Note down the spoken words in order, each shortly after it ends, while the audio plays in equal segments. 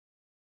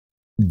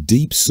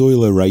deep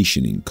soil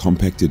aeration in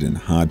compacted and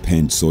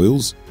hard-panned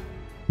soils,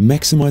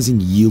 maximising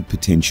yield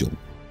potential,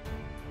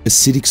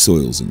 acidic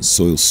soils and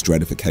soil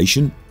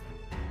stratification.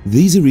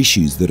 These are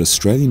issues that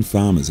Australian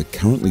farmers are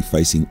currently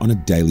facing on a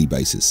daily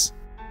basis.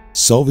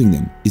 Solving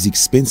them is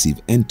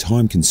expensive and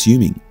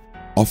time-consuming,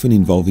 often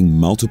involving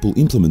multiple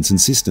implements and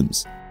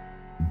systems.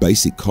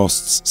 Basic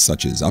costs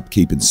such as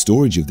upkeep and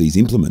storage of these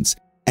implements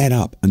add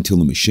up until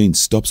the machine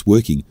stops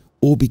working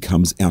or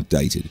becomes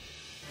outdated.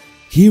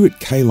 Here at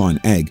K-Line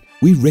Ag,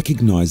 we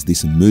recognise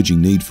this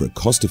emerging need for a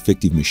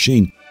cost-effective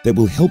machine that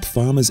will help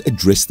farmers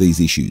address these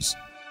issues.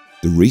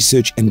 The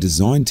research and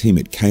design team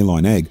at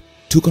K-Line Ag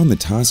took on the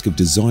task of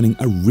designing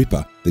a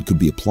ripper that could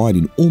be applied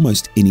in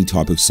almost any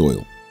type of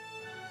soil.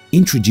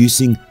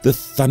 Introducing the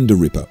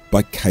ThunderRipper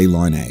by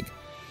K-Line Ag.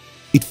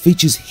 It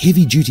features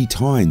heavy-duty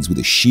tines with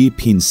a shear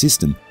pin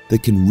system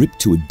that can rip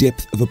to a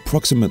depth of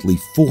approximately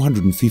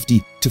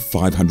 450 to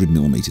 500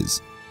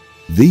 millimeters.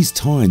 These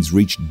tines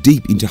reach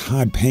deep into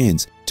hard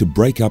pans to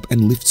break up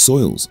and lift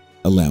soils,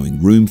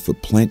 allowing room for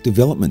plant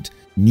development,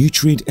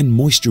 nutrient and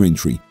moisture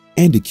entry,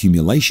 and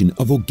accumulation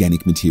of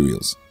organic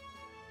materials.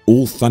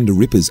 All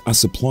ThunderRippers are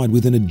supplied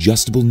with an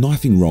adjustable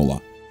knifing roller.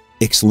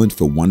 Excellent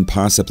for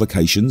one-pass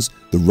applications,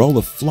 the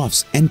roller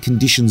fluffs and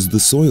conditions the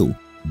soil,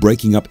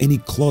 breaking up any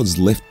clods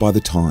left by the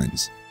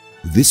tines.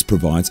 This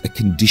provides a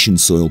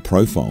conditioned soil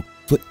profile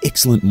for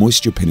excellent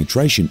moisture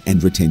penetration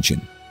and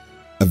retention.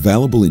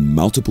 Available in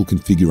multiple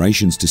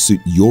configurations to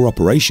suit your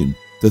operation,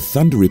 the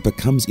ThunderRipper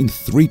comes in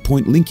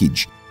 3-point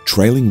linkage,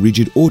 trailing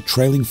rigid or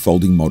trailing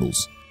folding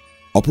models.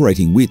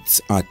 Operating widths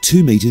are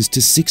 2 meters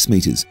to 6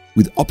 meters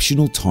with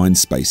optional tine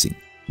spacing.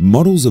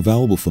 Models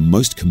available for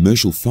most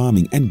commercial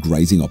farming and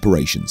grazing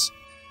operations.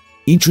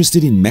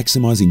 Interested in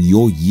maximizing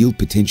your yield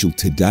potential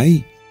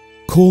today?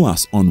 Call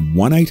us on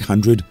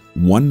 1800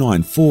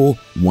 194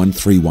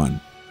 131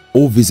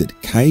 or visit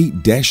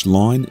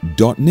k-line.net.au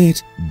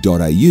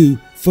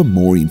for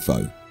more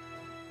info.